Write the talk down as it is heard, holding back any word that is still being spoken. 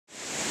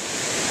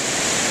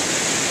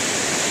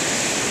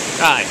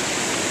Hi,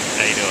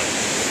 how you doing?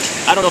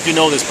 I don't know if you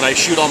know this, but I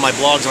shoot all my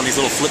vlogs on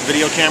these little flip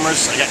video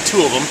cameras. I got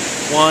two of them,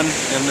 one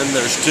and then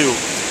there's two,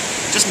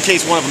 just in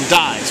case one of them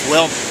dies.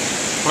 Well,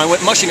 when I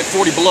went mushing at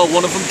 40 below,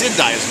 one of them did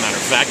die, as a matter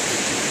of fact.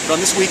 But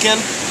on this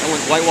weekend, I went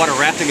whitewater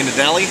rafting in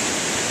Denali,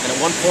 and at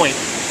one point,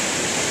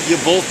 you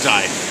both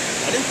died.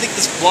 I didn't think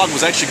this vlog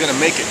was actually going to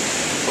make it,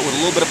 but with a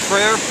little bit of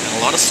prayer and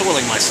a lot of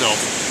soiling myself,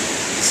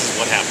 this is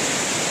what happened.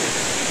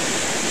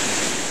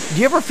 Do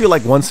you ever feel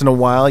like once in a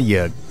while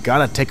you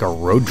gotta take a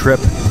road trip?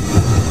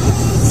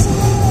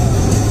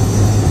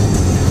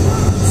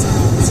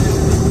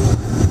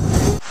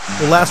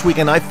 Well, last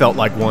weekend I felt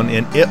like one,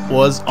 and it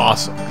was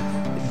awesome.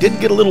 It did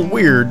get a little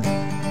weird,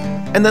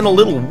 and then a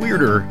little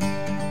weirder.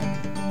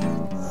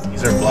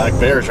 These are black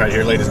bears right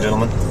here, ladies and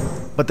gentlemen.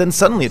 But then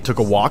suddenly it took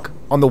a walk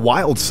on the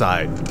wild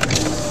side.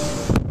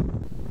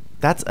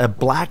 That's a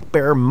black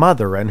bear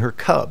mother and her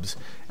cubs,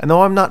 and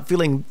though I'm not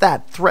feeling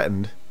that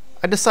threatened,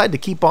 I decided to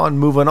keep on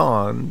moving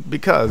on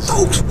because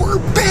those were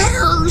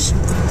bears!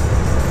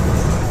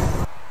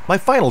 My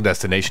final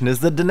destination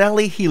is the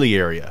Denali Healy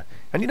area,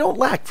 and you don't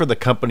lack for the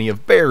company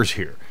of bears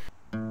here.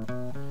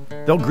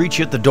 They'll greet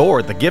you at the door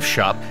at the gift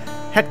shop.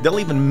 Heck, they'll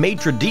even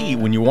maitre d'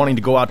 when you're wanting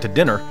to go out to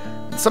dinner.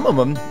 Some of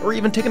them are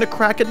even taking a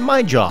crack at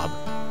my job.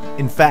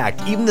 In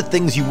fact, even the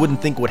things you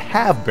wouldn't think would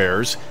have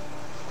bears.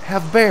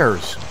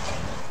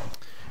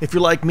 If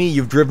you're like me,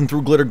 you've driven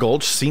through Glitter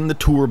Gulch, seen the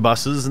tour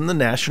buses and the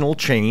national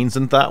chains,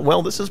 and thought,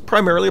 well, this is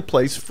primarily a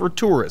place for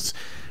tourists.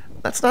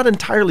 That's not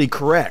entirely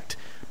correct.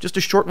 Just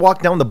a short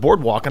walk down the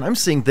boardwalk, and I'm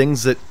seeing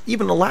things that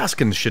even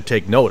Alaskans should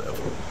take note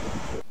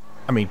of.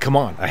 I mean, come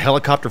on, a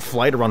helicopter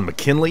flight around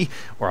McKinley,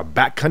 or a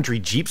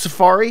backcountry Jeep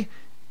safari?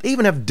 They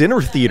even have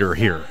dinner theater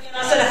here.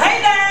 I said,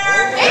 hey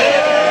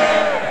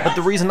there! But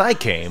the reason I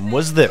came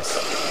was this.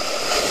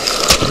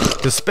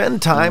 To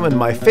spend time in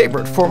my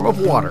favorite form of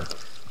water.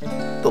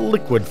 The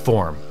liquid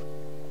form.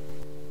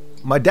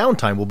 My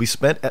downtime will be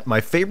spent at my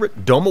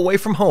favorite dome away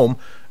from home,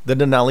 the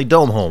Denali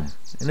Dome Home.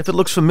 And if it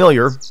looks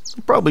familiar,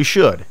 it probably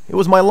should. It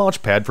was my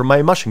launch pad for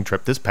my mushing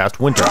trip this past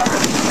winter.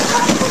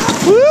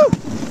 Woo!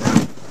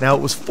 Now,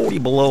 it was 40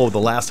 below the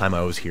last time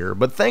I was here,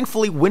 but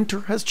thankfully winter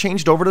has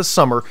changed over to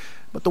summer.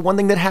 But the one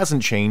thing that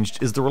hasn't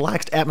changed is the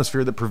relaxed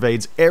atmosphere that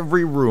pervades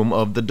every room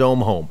of the Dome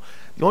Home.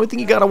 The only thing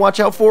you gotta watch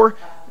out for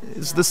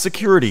is the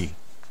security.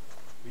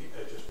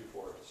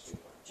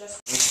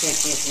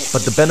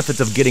 But the benefits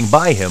of getting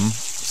by him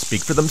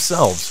speak for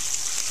themselves.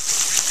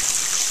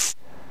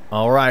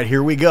 Alright,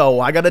 here we go.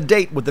 I got a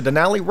date with the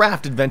Denali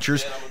Raft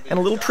Adventures and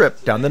a little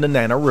trip down the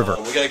Nenana River.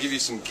 We gotta give you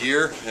some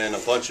gear and a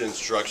bunch of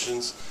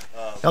instructions.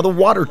 Now the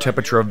water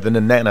temperature of the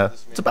Nenana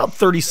is about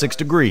 36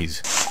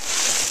 degrees.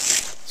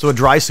 So a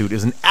dry suit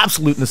is an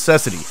absolute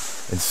necessity,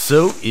 and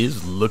so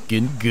is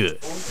looking good.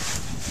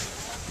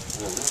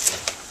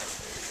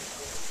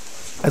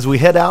 As we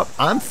head out,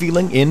 I'm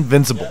feeling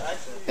invincible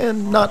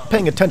and not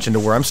paying attention to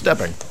where I'm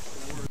stepping.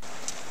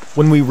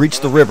 When we reach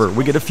the river,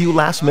 we get a few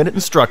last-minute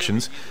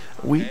instructions.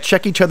 We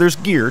check each other's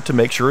gear to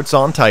make sure it's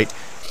on tight,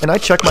 and I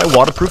check my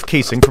waterproof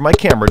casing for my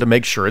camera to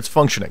make sure it's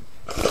functioning.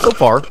 So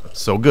far,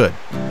 so good.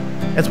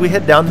 As we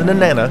head down the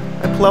Nenana,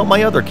 I pull out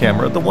my other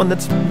camera, the one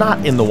that's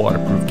not in the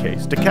waterproof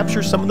case, to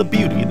capture some of the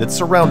beauty that's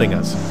surrounding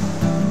us.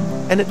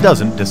 And it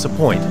doesn't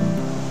disappoint.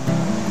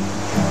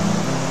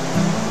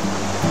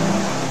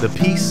 The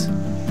peace,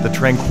 the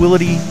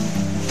tranquility.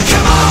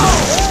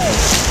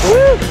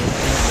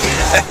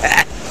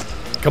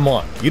 Come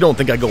on, you don't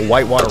think I go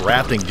whitewater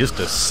rafting just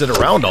to sit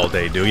around all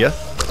day, do you?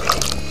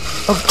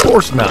 Of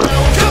course not. Come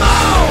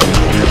on!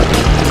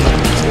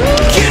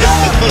 Get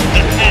up!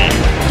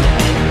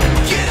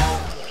 Get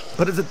up!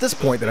 But it's at this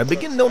point that I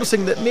begin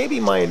noticing that maybe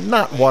my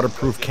not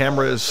waterproof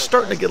camera is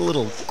starting to get a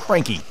little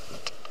cranky.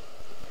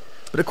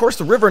 But of course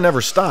the river never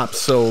stops,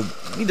 so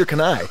neither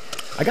can I.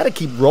 I gotta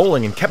keep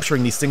rolling and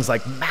capturing these things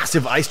like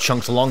massive ice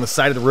chunks along the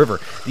side of the river,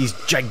 these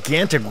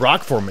gigantic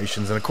rock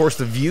formations, and of course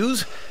the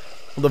views?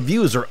 Well, the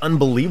views are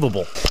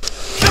unbelievable.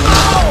 Come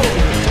on!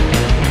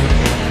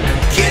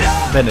 Get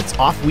up! Then it's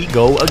off we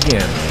go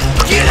again.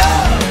 Get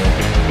up!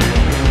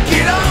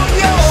 Get on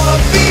your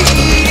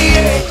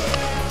feet!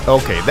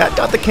 Okay, that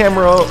got the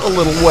camera a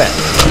little wet.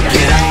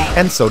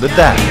 And so did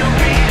that.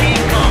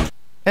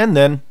 And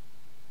then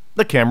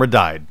the camera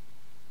died.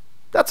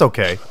 That's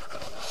okay.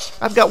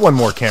 I've got one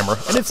more camera,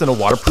 and it's in a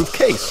waterproof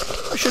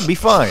case. I should be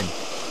fine.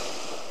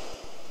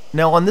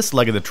 Now, on this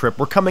leg of the trip,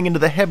 we're coming into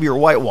the heavier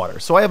whitewater,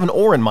 so I have an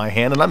oar in my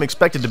hand, and I'm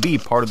expected to be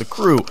part of the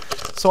crew.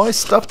 So I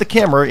stuffed the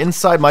camera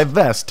inside my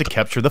vest to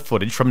capture the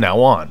footage from now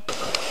on.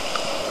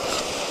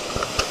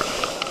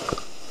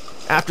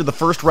 After the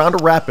first round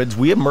of rapids,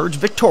 we emerge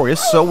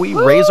victorious, so we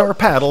raise our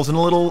paddles in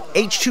a little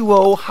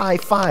H2O high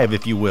five,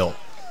 if you will.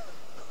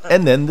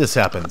 And then this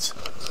happens.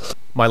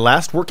 My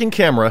last working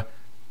camera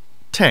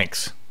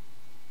tanks.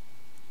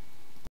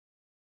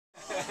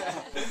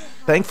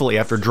 Thankfully,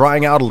 after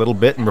drying out a little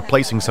bit and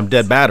replacing some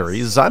dead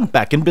batteries, I'm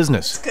back in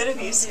business. Good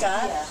of you,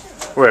 Scott.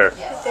 Where?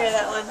 Right there,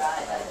 that one.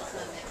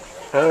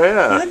 Oh,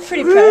 yeah. You look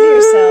pretty proud of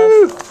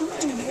yourself.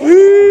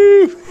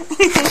 Woo!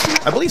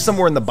 I believe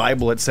somewhere in the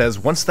Bible it says,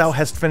 "Once thou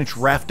hast finished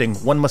rafting,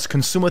 one must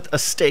consumeth a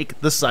steak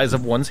the size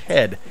of one's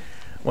head."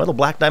 Well, the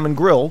Black Diamond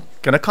Grill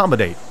can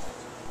accommodate.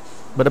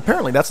 But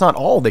apparently that's not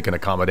all they can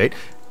accommodate.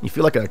 You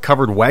feel like a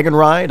covered wagon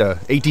ride, a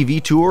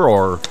ATV tour,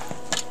 or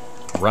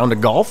a round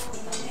of golf?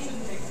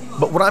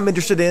 But what I'm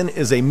interested in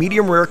is a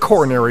medium rare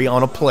coronary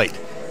on a plate.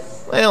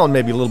 Well, and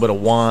maybe a little bit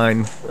of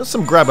wine,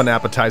 some grabbing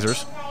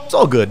appetizers. It's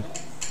all good.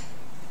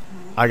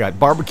 I got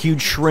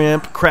barbecued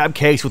shrimp, crab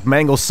cakes with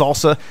mango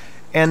salsa,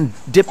 and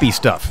dippy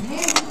stuff.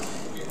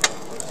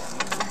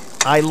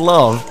 I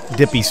love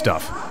dippy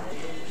stuff,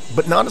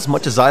 but not as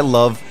much as I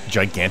love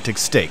gigantic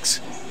steaks.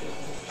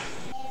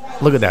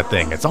 Look at that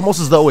thing. It's almost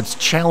as though it's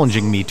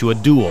challenging me to a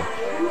duel.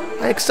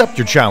 I accept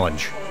your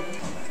challenge.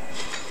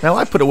 Now,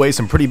 I put away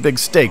some pretty big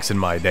steaks in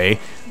my day,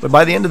 but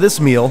by the end of this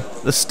meal,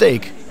 the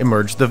steak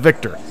emerged the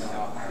victor.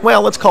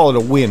 Well, let's call it a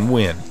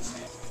win-win.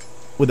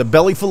 With a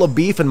belly full of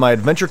beef and my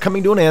adventure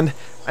coming to an end,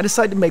 I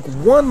decided to make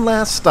one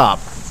last stop.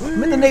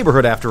 I'm in the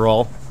neighborhood after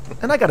all,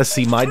 and I gotta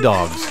see my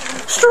dogs.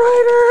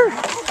 Strider!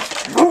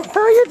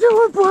 How you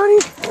doing, buddy?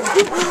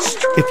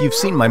 If you've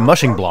seen my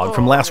mushing blog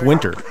from last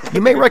winter,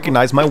 you may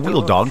recognize my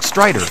wheel dog,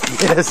 Strider.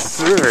 Yes,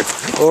 sir.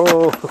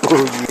 Oh,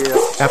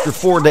 yeah. After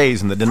 4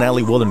 days in the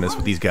Denali wilderness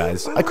with these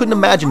guys, I couldn't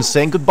imagine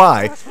saying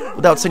goodbye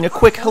without saying a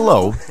quick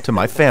hello to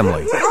my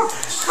family.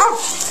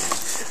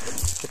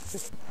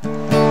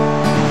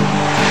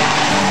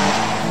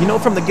 You know,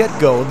 from the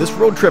get-go, this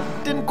road trip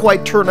didn't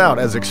quite turn out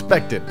as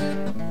expected.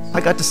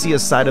 I got to see a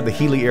side of the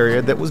Healy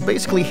area that was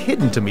basically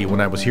hidden to me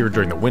when I was here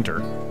during the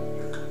winter.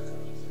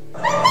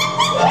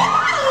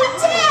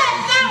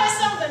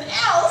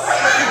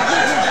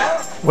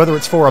 Whether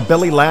it's for a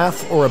belly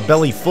laugh or a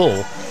belly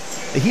full,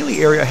 the Healy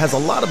area has a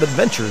lot of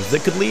adventures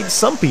that could lead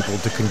some people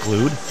to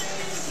conclude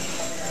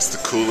It's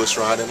the coolest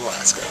ride in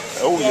Alaska.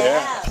 Oh,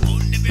 yeah.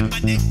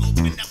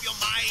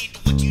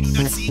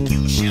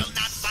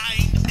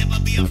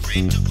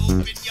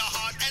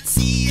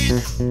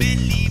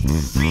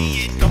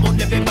 Come on,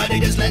 everybody,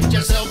 just let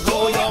yourself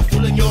go. You're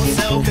fooling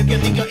yourself if you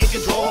think you're in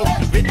control.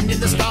 Written in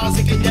the stars,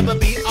 it can never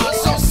be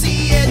us. So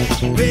see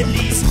it,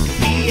 release,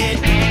 be it.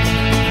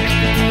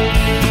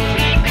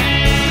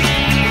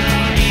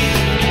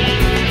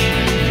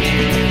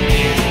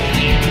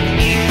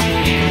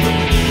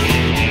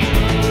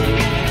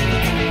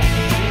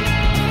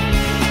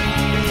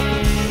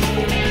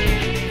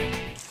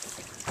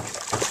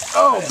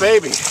 Oh,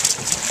 baby.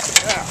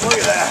 Yeah, look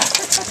at that.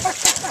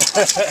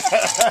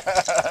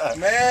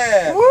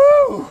 Man.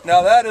 Woo!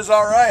 Now that is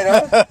all right,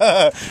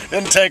 huh?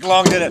 Didn't take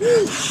long, did it?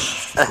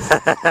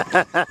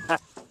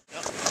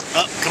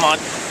 Oh, come on.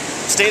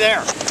 Stay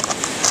there.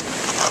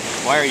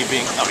 Why are you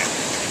being... Okay.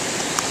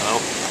 Hello?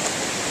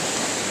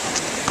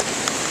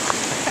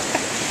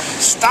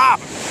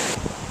 Stop!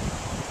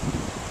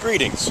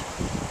 Greetings,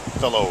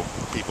 fellow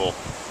people.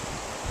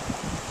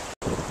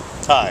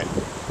 Hi.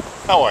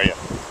 How are you?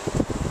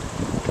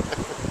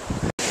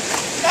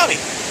 Howdy.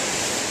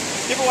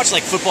 You ever watch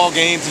like football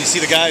games and you see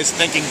the guys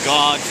thanking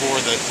God for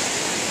the...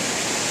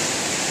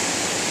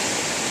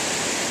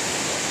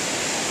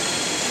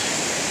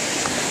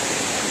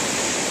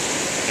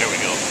 There we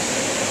go.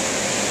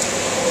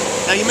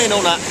 Now you may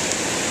know not...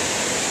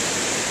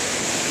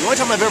 The only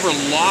time I've ever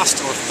lost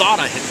or thought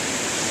I had...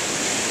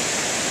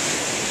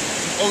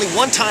 Only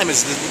one time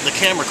is the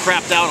camera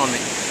crapped out on me.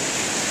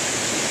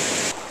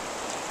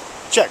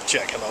 Check,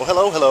 check. Hello,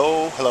 hello,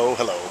 hello, hello,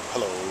 hello,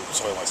 hello.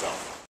 Sorry myself.